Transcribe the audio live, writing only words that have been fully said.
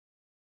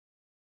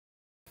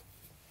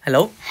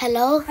Hello.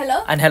 Hello.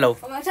 Hello. And hello.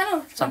 On my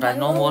channel. Sometimes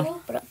normal.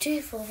 What up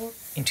to for?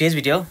 In today's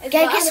video,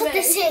 Guess what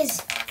this is?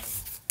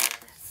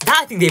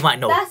 that I think they might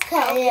know. That's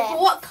okay. Yeah.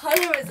 What colour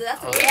is it?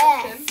 That's the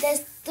Yeah, question. there's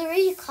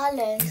 3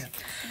 colours.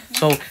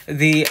 So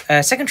the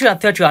second tree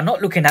and third tree are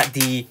not looking at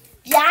the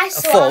Yeah, I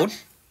saw phone,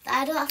 it.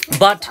 I don't have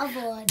but the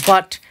other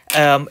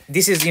one.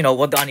 this is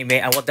what the anime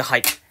and what the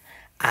height,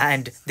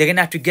 and they're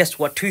gonna have to guess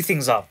what 2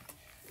 things are.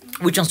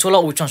 Which one's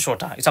taller, which one's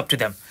shorter? It's up to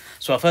them.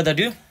 So without further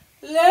ado,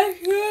 Let's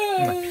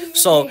go.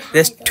 so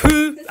there's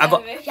 2. I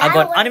got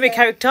Yeah, an anime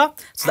character.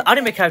 So the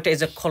anime character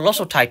is a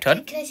colossal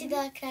titan. Can I see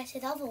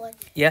the other one?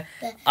 Yeah,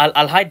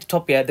 I'll hide the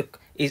top here.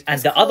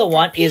 And the other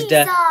one is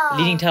the Pisa.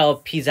 leaning tower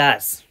of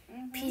Pisa's.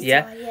 Pizza,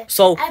 Yeah.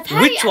 So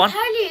which one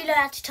Apparently you don't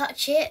have to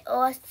touch it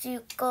or else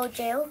you go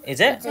jail. is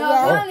it? No,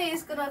 Yeah. apparently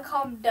it's gonna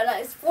come down.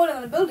 Like, it's falling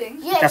on the building.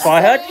 Yeah, That's what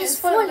I heard. It's It's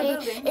falling on the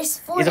falling. building. It's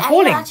falling. Is it and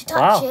falling? You don't have to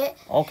touch Wow. it.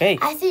 Okay.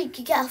 I think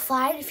you get a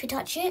fine if you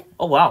touch it.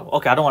 Oh wow.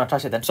 Okay, I don't want to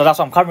touch it then. So that's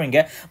why I'm covering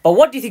it. But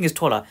what do you think is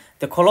taller,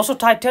 the colossal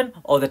titan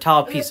or the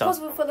tower of Is it Pisa?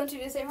 possible for them to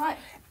be the same height?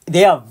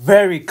 They are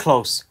very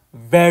close.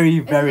 Very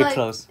very It's like,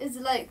 close. It's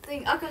like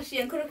thing Akashi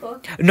and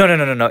Kuroko.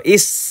 No.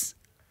 It's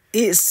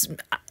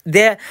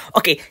they're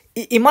okay.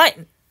 It might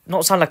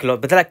not sound like a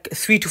lot, but they're like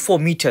 3 to 4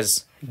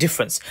 meters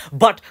difference.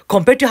 But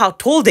compared to how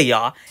tall they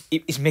are,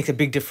 it makes a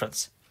big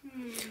difference.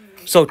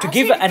 So to I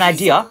give think an Pisa.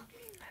 idea,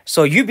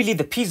 so you believe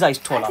the Pisa is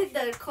I taller. think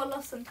the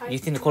Colossal and Titan. You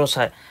think the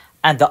colossal titan,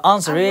 and the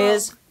answer I'm wrong.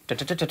 is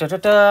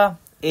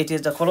it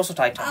is the colossal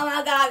titan. Oh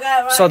my god, I got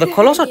it right. So the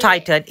colossal Yeah,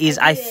 titan is,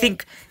 I did it.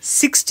 think,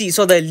 60.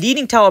 So the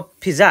leaning tower of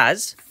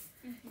Pisa's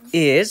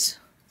is.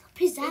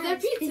 Pizza. Is there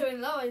pizza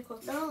in lower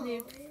cost?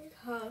 No.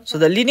 So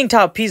the leaning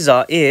tower of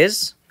Pisa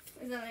is.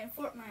 Is that like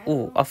Fortnite?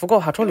 Oh, I forgot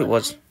how tall it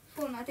was.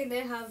 Fortnite, I think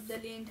they have the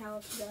Lean Tower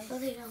pizza. No,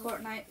 they don't.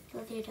 Fortnite.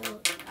 No, they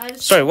don't. I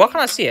just Sorry, why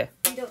can't I see it?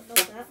 You don't know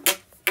that.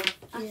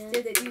 I Yeah.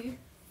 still they do.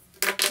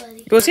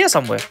 It was here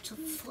somewhere.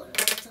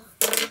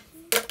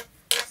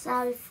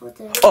 Sorry for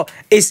the. Oh,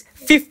 it's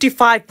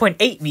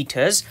 55.8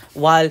 meters,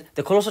 while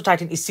the colossal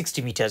titan is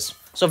 60 meters.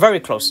 So very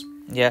close.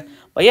 Yeah,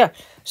 but yeah.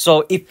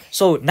 So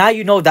now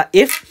you know that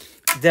if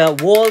the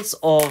walls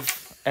of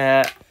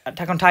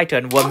Attack on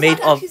Titan were made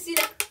I of. actually see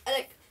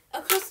like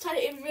a cross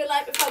titan in real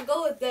life. If I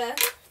go there,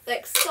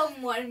 like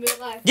somewhat in real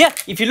life. Yeah,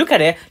 if you look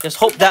at it, just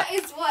hope that. That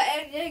is what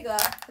Eren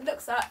Yeager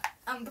looks at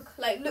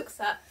looks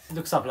at.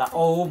 Looks up like,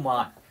 oh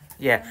my.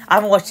 Yeah, I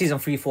haven't watched season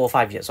 3, 4, or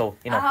 5 yet, so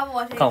I haven't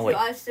watched it, can't so wait.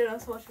 I still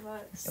don't watch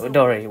about it. So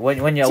Don't worry.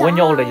 When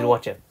you're older, you'll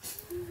watch it.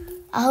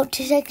 I hope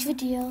to next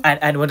video.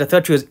 And when the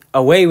third two is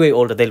way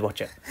older, they'll watch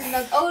it. And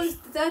the oldest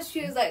that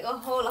she was like a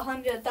whole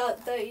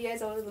 130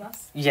 years older than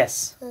us.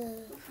 Yes.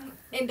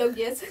 In dog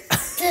years.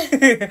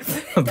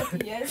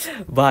 Dog years.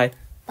 Bye.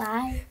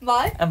 Bye.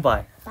 Bye. And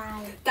bye.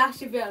 Bye. That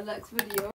should be our next video.